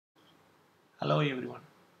Hello everyone,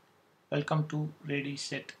 welcome to Ready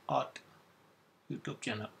Set Art YouTube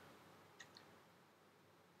channel.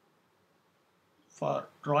 For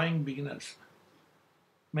drawing beginners,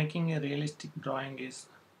 making a realistic drawing is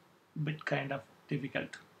a bit kind of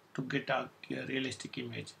difficult to get a realistic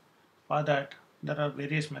image. For that, there are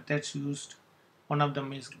various methods used. One of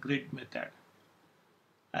them is grid method.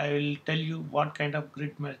 I will tell you what kind of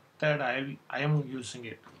grid method I am using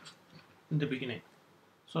it in the beginning.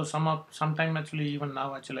 So sometime actually even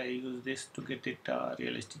now actually I use this to get it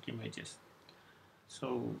realistic images.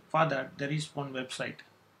 So for that there is one website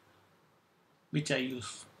which I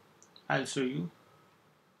use. I'll show you.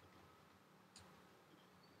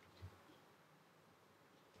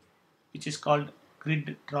 Which is called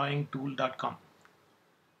griddrawingtool.com.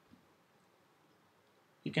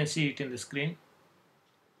 You can see it in the screen.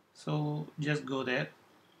 So just go there,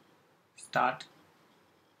 start,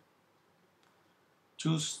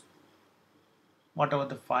 choose whatever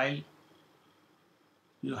the file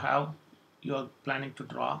you have, you are planning to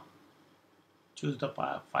draw. Choose the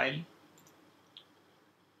file.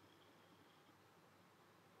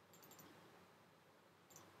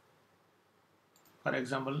 For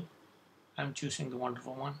example, I'm choosing the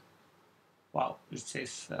wonderful one. Wow, it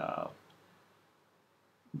says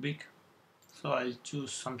big. So I'll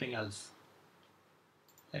choose something else.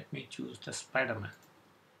 Let me choose the Spider-Man.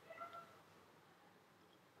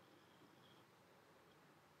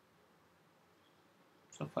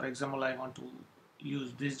 So for example, I want to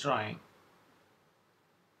use this drawing.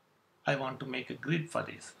 I want to make a grid for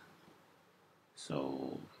this.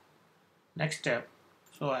 So next step,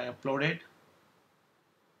 so I upload it.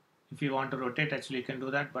 If you want to rotate, actually you can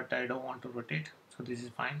do that, but I don't want to rotate, so this is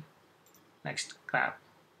fine. Next, crop.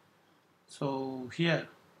 So here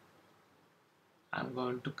I'm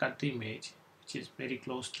going to cut the image which is very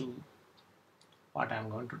close to what I'm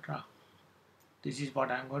going to draw. This is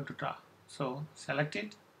what I'm going to draw. So select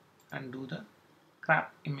it and do the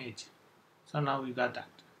crop image. So now we got that.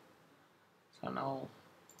 So now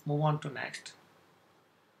move on to next.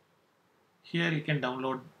 Here you can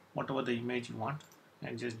download whatever the image you want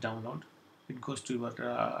and just download. It goes to your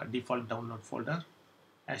default download folder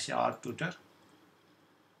as your art tutor.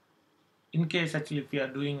 In case actually if you are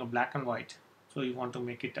doing a black and white, so you want to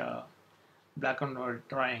make it a black and white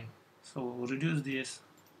drawing, so reduce this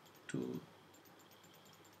to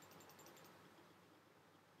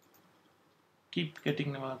keep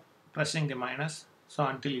getting pressing the minus, so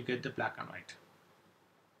until you get the black and white.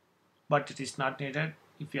 But it is not needed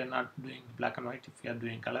if you are not doing black and white. If you are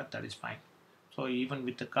doing color, that is fine. So even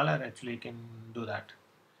with the color actually you can do that.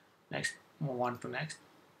 Next, move on to next.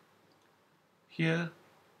 Here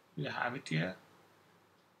you have it here.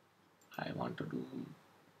 I want to do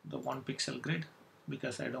the 1 pixel grid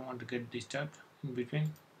because I don't want to get disturbed in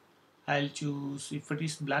between. I'll choose, if it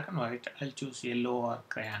is black and white, I'll choose yellow or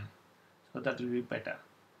crayon, so that will be better.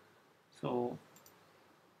 So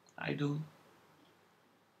I do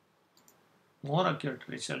more accurate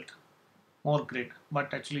result, more grid,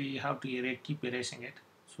 but actually you have to keep erasing it.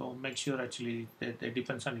 So make sure actually that it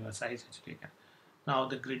depends on your size actually. Now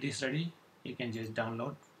the grid is ready, you can just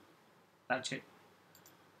download. That's it.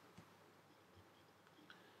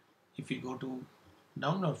 If you go to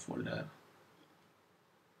download folder,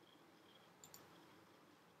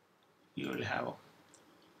 you will have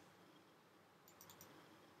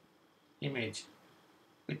image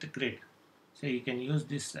with the grid. So you can use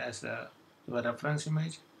this as your reference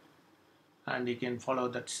image, and you can follow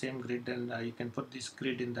that same grid, and you can put this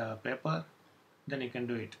grid in the paper, then you can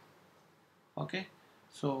do it. Okay,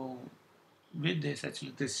 so with this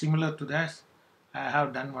actually this is similar to this. I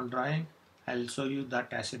have done one drawing. I'll show you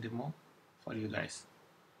that as a demo for you guys.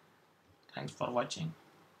 Thanks for watching.